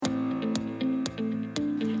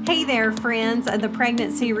Hey there, friends of the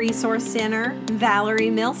Pregnancy Resource Center. Valerie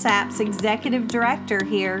Millsaps, Executive Director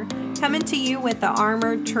here, coming to you with the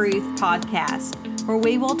Armored Truth podcast, where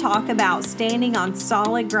we will talk about standing on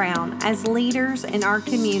solid ground as leaders in our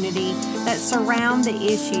community that surround the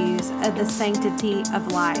issues of the sanctity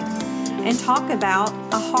of life, and talk about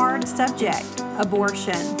a hard subject,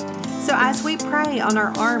 abortion. So as we pray on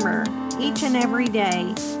our armor each and every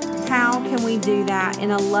day, how can we do that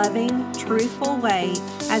in a loving, truthful way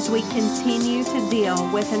as we continue to deal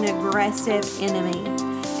with an aggressive enemy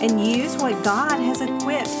and use what God has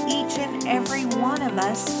equipped each and every one of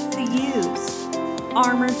us to use?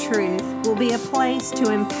 Armored Truth will be a place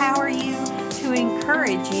to empower you, to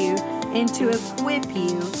encourage you, and to equip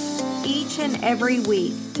you each and every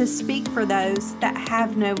week to speak for those that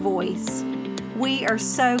have no voice. We are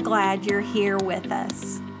so glad you're here with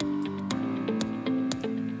us.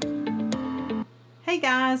 Hey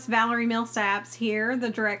guys, Valerie Millsaps here, the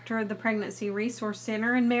director of the Pregnancy Resource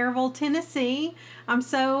Center in Maryville, Tennessee. I'm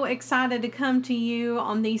so excited to come to you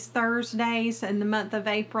on these Thursdays in the month of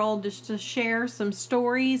April just to share some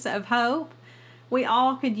stories of hope. We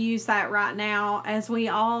all could use that right now as we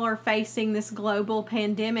all are facing this global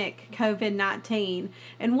pandemic, COVID-19.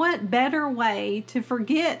 And what better way to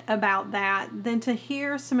forget about that than to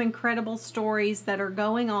hear some incredible stories that are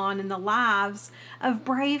going on in the lives of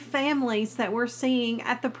brave families that we're seeing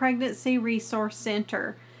at the Pregnancy Resource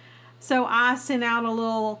Center. So I sent out a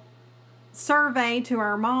little survey to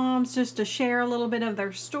our moms just to share a little bit of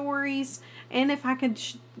their stories, and if I could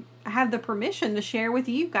have the permission to share with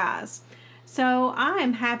you guys. So I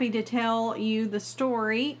am happy to tell you the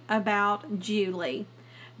story about Julie.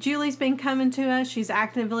 Julie's been coming to us. She's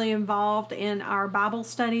actively involved in our Bible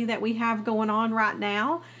study that we have going on right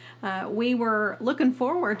now. We were looking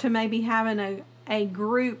forward to maybe having a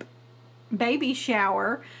group baby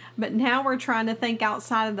shower, but now we're trying to think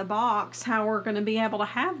outside of the box how we're going to be able to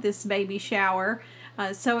have this baby shower.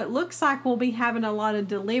 So it looks like we'll be having a lot of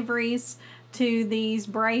deliveries to these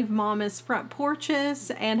brave mamas' front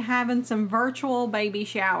porches and having some virtual baby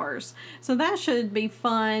showers. So that should be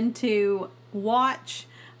fun to watch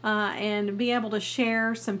and be able to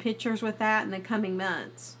share some pictures with that in the coming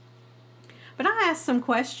months. But I asked some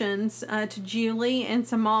questions to Julie and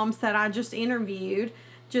some moms that I just interviewed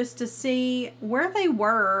just to see where they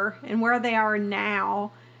were and where they are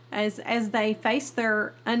now as they faced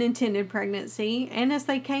their unintended pregnancy and as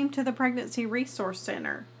they came to the Pregnancy Resource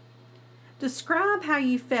Center. Describe how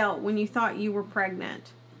you felt when you thought you were pregnant.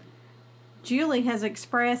 Julie has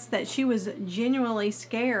expressed that she was genuinely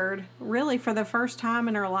scared, really for the first time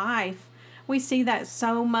in her life. We see that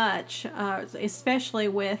so much, especially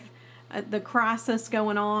with the crisis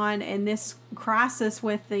going on, and this crisis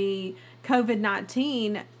with the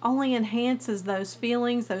COVID-19 only enhances those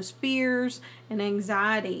feelings, those fears, and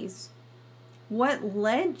anxieties. What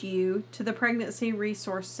led you to the Pregnancy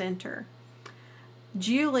Resource Center?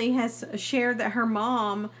 Julie has shared that her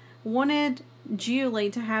mom wanted Julie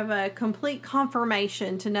to have a complete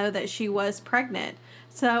confirmation to know that she was pregnant.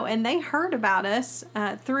 And they heard about us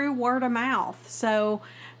through word of mouth. So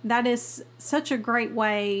that is such a great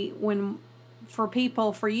way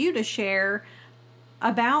for you to share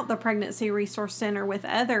about the Pregnancy Resource Center with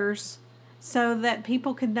others so that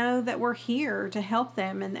people could know that we're here to help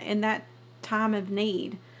them in that time of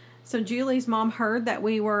need. So Julie's mom heard that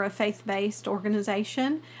we were a faith-based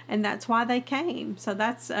organization, and that's why they came. So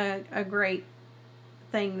that's a great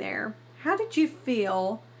thing there. How did you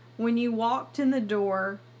feel when you walked in the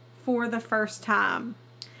door for the first time?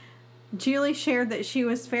 Julie shared that she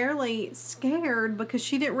was fairly scared because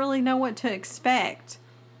she didn't really know what to expect.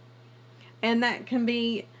 And that can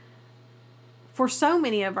be, for so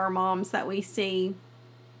many of our moms that we see,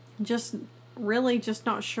 just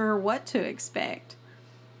not sure what to expect.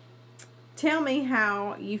 Tell me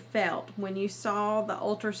how you felt when you saw the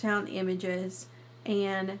ultrasound images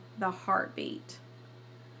and the heartbeat.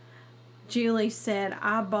 Julie said,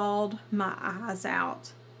 I bawled my eyes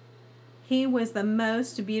out. He was the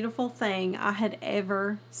most beautiful thing I had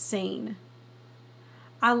ever seen.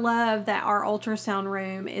 I love that our ultrasound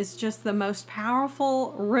room is just the most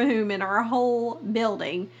powerful room in our whole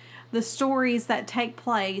building. The stories that take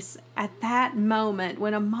place at that moment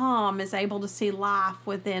when a mom is able to see life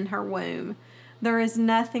within her womb. There is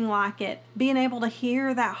nothing like it. Being able to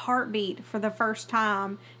hear that heartbeat for the first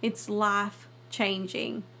time, it's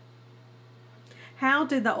life-changing. How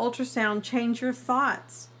did the ultrasound change your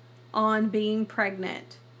thoughts on being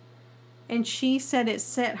pregnant? And she said it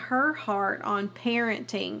set her heart on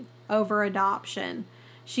parenting over adoption.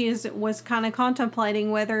 She was kind of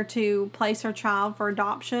contemplating whether to place her child for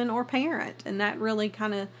adoption or parent, and that really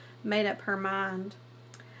kind of made up her mind.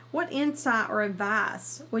 What insight or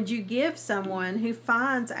advice would you give someone who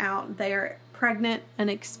finds out they're pregnant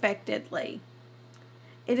unexpectedly?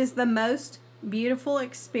 It is the most beautiful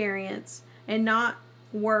experience and not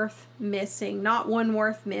one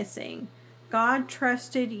worth missing. God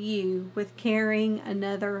trusted you with carrying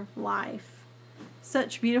another life.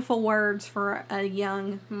 Such beautiful words for a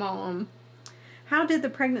young mom. How did the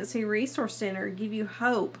Pregnancy Resource Center give you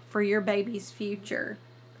hope for your baby's future?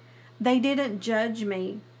 They didn't judge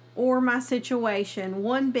me or my situation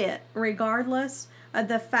one bit, regardless of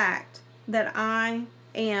the fact that I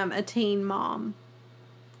am a teen mom.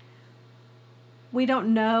 We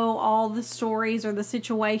don't know all the stories or the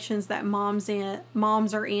situations that moms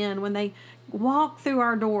are in when they walk through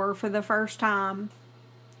our door for the first time.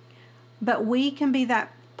 But we can be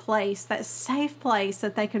that place, that safe place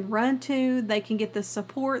that they can run to, they can get the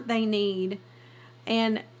support they need.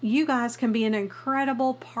 And you guys can be an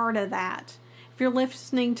incredible part of that. If you're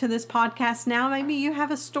listening to this podcast now, maybe you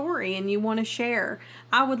have a story and you want to share.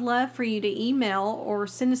 I would love for you to email or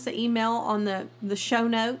send us an email on the show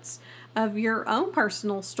notes of your own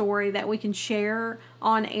personal story that we can share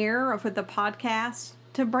on air or with the podcast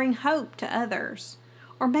to bring hope to others.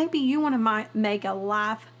 Or maybe you want to make a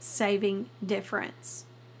life-saving difference.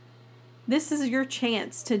 This is your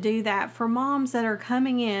chance to do that for moms that are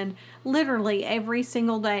coming in literally every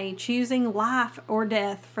single day, choosing life or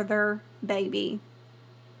death for their baby.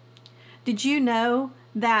 Did you know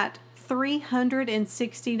that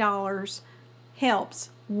 $360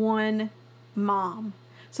 helps one mom?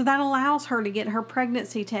 So that allows her to get her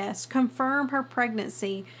pregnancy test, confirm her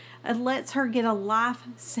pregnancy. It lets her get a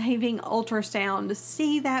life-saving ultrasound to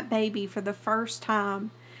see that baby for the first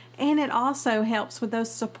time. And it also helps with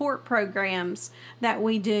those support programs that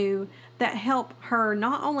we do that help her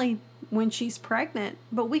not only when she's pregnant,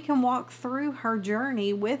 but we can walk through her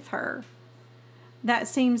journey with her. That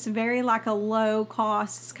seems very like a low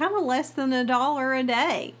cost. It's kind of less than $1 a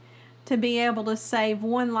day to be able to save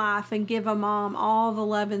one life and give a mom all the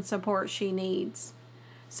love and support she needs.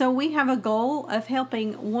 So we have a goal of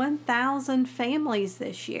helping 1,000 families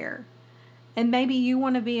this year. And maybe you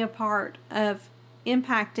want to be a part of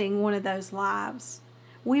impacting one of those lives.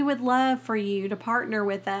 We would love for you to partner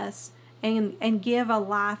with us and give a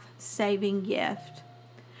life-saving gift.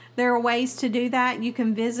 There are ways to do that. You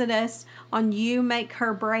can visit us on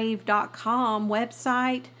youmakeherbrave.com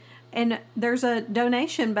website, and there's a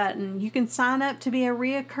donation button. You can sign up to be a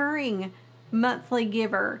reoccurring monthly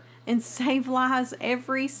giver and save lives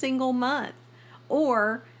every single month,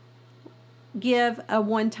 or give a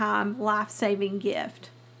one-time life-saving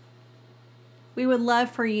gift. We would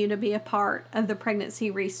love for you to be a part of the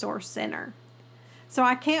Pregnancy Resource Center. So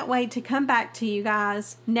I can't wait to come back to you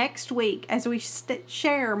guys next week as we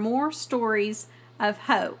share more stories of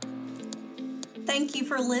hope. Thank you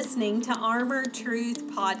for listening to Armored Truth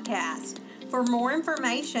Podcast. For more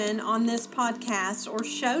information on this podcast or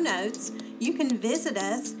show notes, you can visit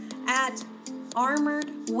us at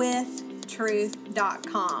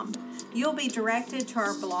armoredwithtruth.com. You'll be directed to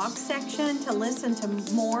our blog section to listen to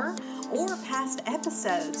more or past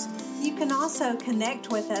episodes. You can also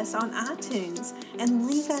connect with us on iTunes and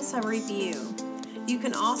leave us a review. You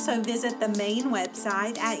can also visit the main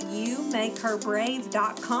website at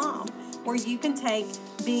youmakeherbrave.com, where you can take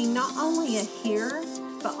being not only a hearer,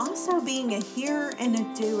 but also being a hearer and a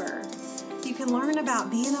doer. You can learn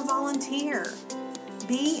about being a volunteer.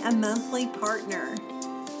 Be a monthly partner.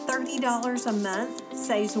 $30 a month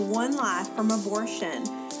saves one life from abortion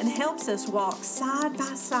and helps us walk side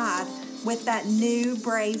by side with that new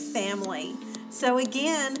brave family. So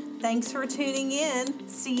again, thanks for tuning in.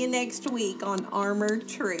 See you next week on Armored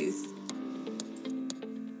Truth.